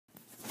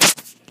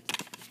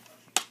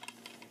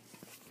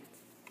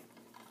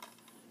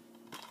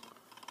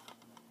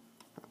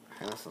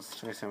this is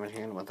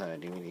 2017 with a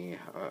DVD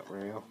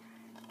review.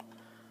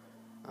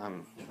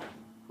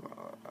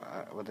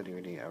 With a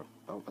DVD,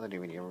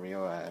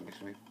 review,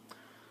 excuse me.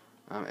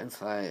 It's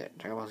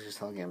Dragon Ball Z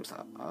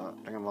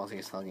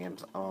Cell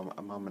Games,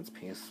 A Moment's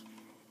Peace.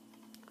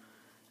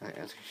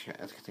 As you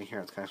can see here,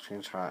 it's got a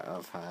screenshot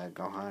of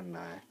Gohan,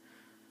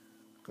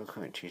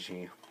 Goku, and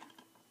Chi-Chi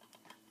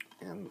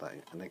in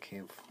the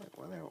cave,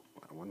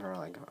 when they're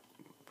like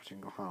pushing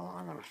Gohan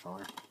along on a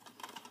stroller.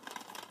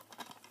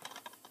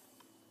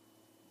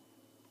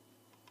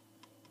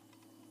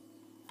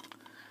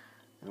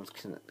 It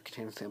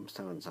contains the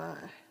episodes,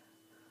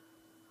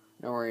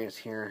 No Worries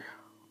Here,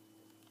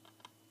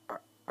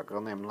 A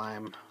Girl Named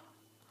Lime,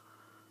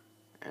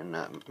 and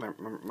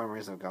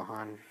Memories of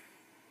Gohan.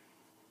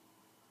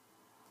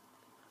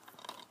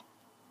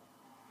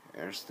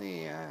 There's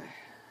the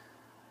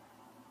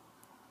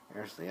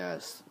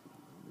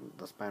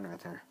spine right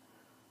there.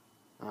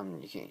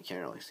 You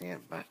can't really see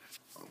it, but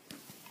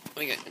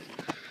we get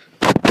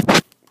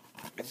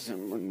it's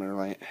in better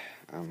light.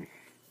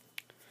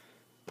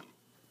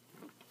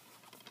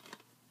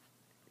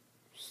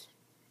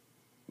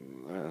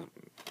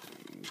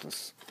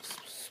 This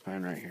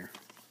spine right here.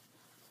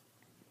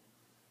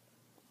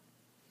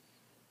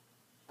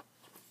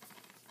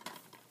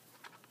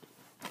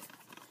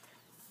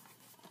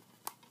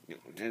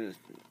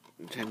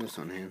 Take this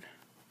on hand.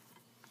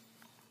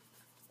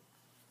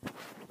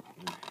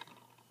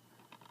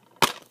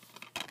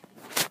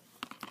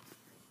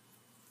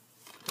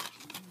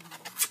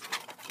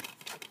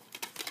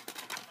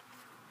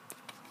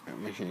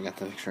 Make sure you got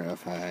the picture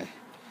of the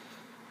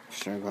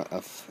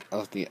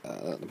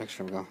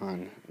picture of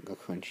Gohan,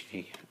 Goku, and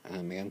Chi-Chi,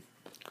 again.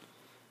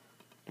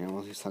 Dragon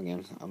Ball Z Cell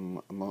Games, A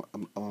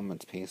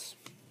Moment's Peace.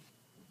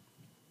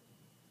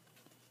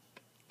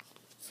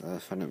 It's a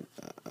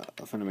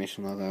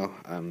Funimation logo.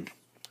 And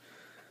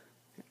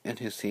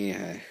you see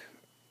the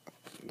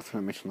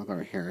Funimation logo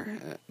right here,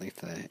 like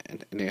the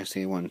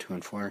NDSC 1, 2,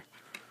 and 4.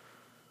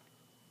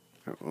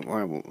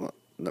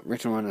 The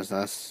region 1 is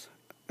us.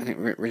 I think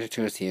region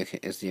 2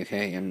 is the UK,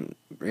 and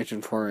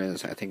region 4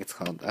 is, I think it's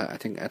called, I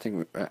think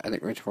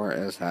region 4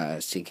 is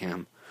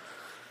CCAM.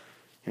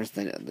 Here's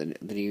the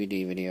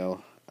DVD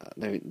video,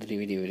 the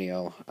DVD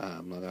video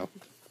logo.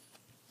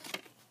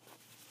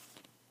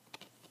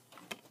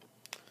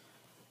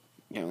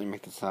 Yeah, let me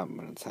make this up,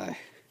 but it's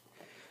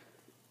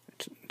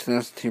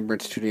 2002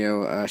 Bird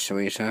Studio,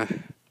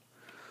 Shueisha,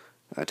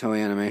 Toei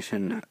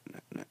Animation,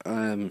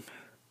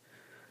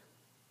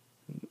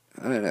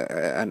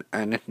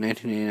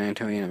 1989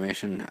 Toei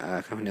Animation,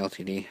 Company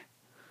Ltd.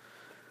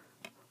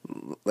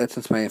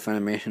 Licensed by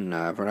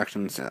Funimation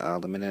Productions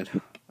Limited,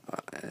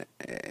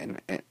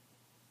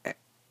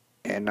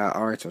 and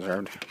all rights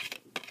reserved.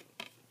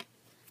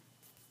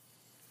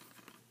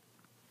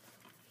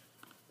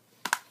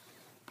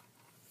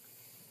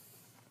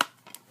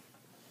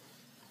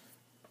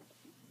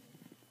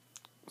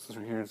 So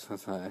here it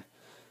says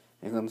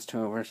England's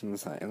two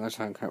versions, English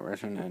uncut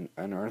version and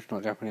an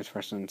original Japanese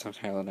version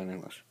subtitled in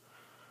English.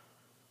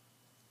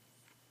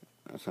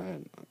 So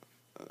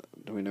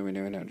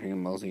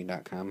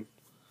www.dreamballz.com.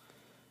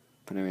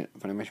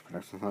 Funimation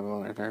Productions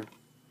logo right there.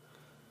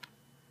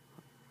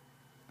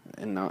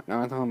 And now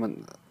at the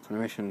moment,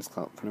 Funimation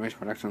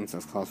Productions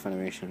is called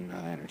Funimation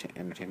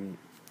Entertainment.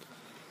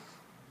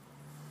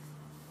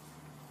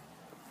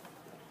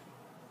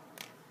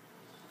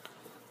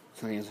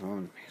 So here's A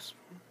Moment's Peace.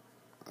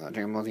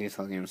 Dragon Ball Z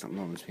Cell Games, A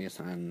Moment's Peace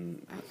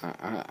on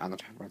the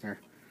top right there.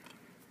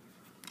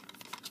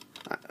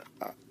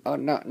 Oh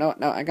no!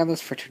 I got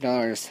this for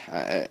 $2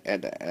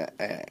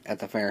 at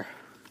the fair.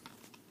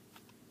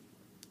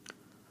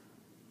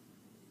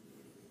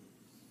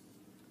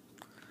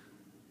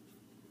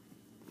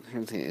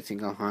 Here's the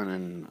Gohan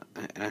and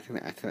I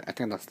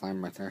think that's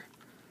Slime right there.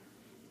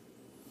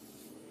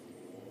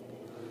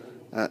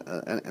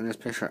 And this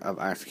picture of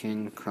Ice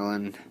King,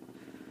 Krillin,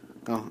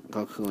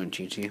 Goku, and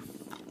Chi-Chi.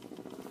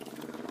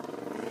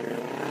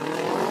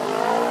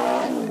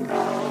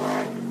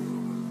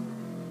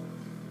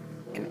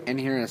 And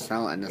here is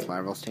Cell in this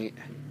larval state.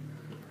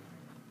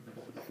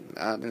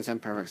 There's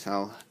Imperfect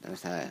Cell.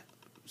 There's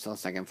Cell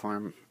second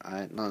form.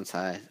 There's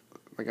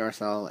regular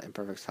Cell,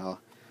 Imperfect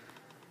Cell,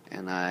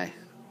 and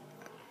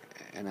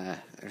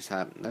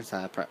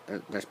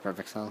there's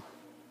Perfect Cell.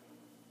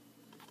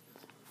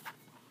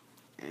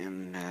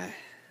 And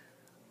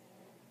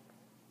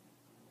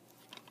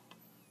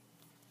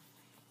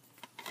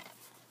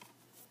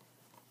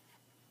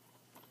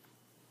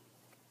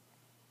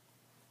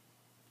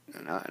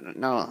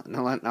no, I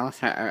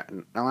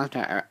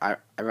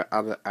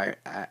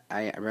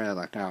really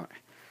lucked out.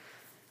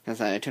 Because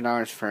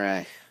 $2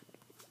 for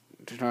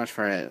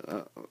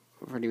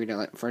DVD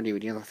like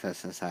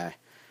this is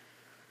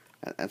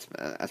that's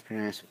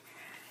pretty nice.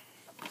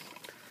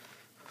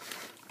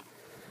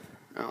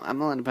 I'm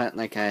willing to bet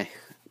the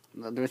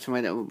reason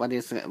why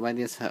these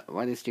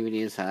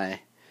DVDs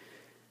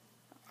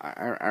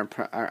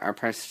are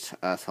priced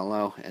so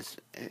low is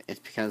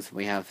because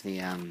we have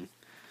the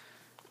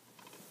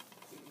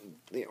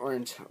the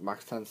orange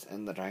box sets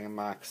and the Dragon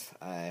Box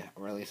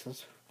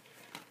releases.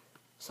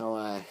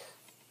 So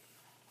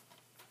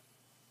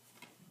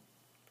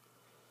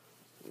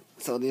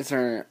so these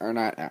are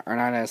not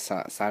as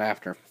sought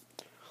after.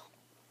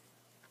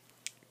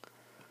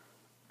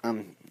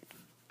 Another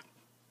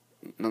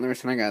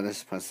reason I got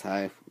this was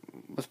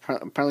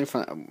partly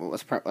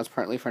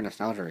for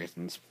nostalgia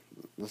reasons.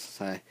 This is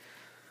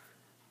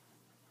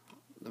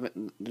the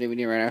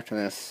DVD right after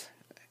this.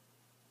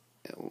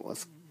 It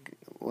was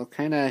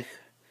kind of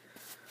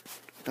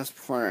just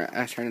before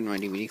I started my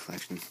DVD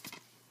collection.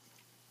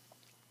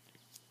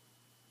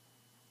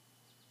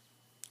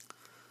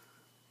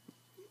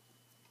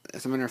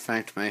 As a matter of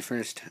fact, my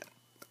first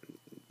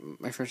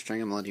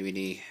Dragon Ball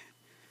DVD,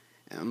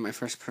 my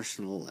first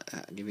personal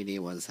DVD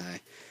was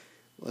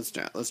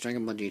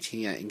Dragon Ball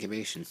GT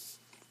Incubation,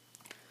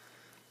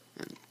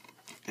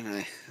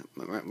 and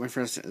my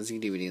first Z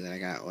DVD that I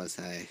got was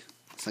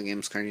Cell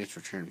Games Guardians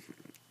Return,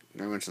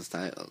 which is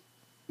the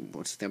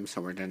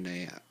episode where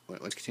Dende,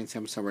 which contains the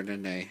episode where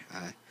Dende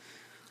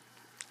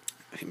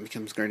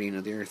becomes Guardian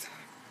of the Earth.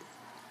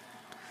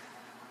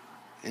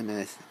 And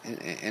his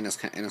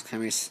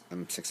Kami's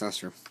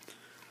successor.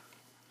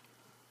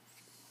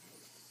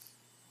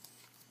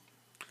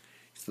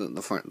 So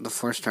the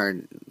four star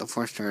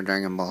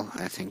Dragon Ball,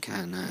 I think,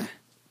 and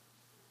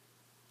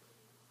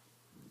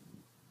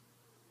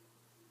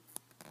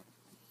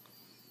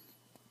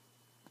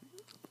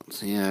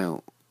so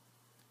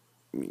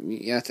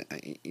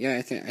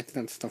I think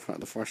that's the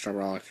 4-star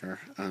Rollicker.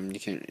 You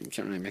can't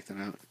really make that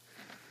out.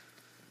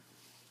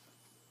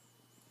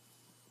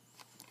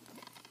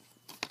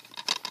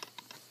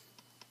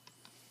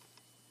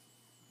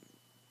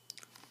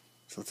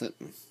 So that's it.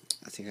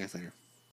 I'll see you guys later.